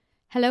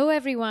Hello,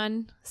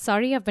 everyone.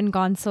 Sorry I've been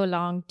gone so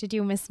long. Did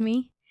you miss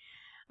me?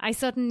 I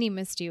certainly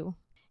missed you.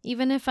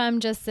 Even if I'm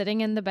just sitting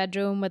in the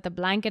bedroom with a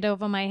blanket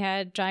over my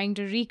head, trying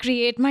to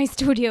recreate my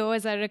studio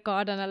as I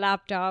record on a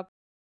laptop,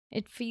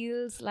 it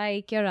feels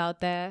like you're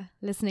out there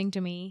listening to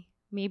me,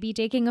 maybe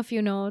taking a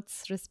few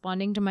notes,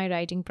 responding to my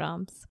writing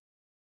prompts.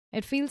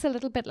 It feels a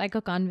little bit like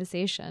a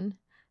conversation.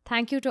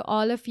 Thank you to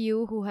all of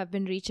you who have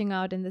been reaching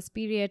out in this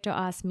period to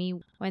ask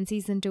me when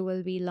season 2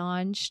 will be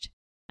launched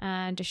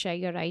and to share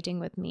your writing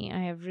with me.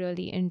 I have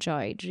really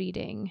enjoyed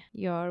reading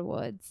your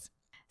words.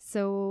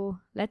 So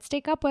let's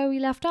take up where we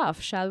left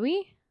off, shall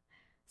we?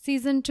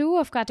 Season 2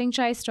 of Cutting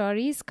Chai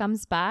Stories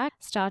comes back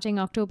starting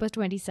October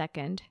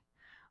 22nd.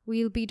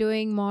 We'll be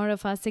doing more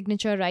of our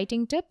signature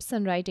writing tips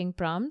and writing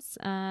prompts,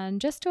 and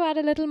just to add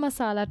a little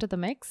masala to the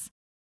mix,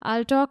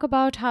 I'll talk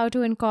about how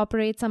to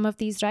incorporate some of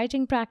these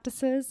writing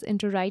practices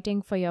into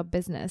writing for your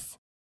business.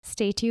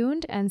 Stay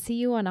tuned and see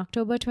you on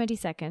October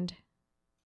 22nd.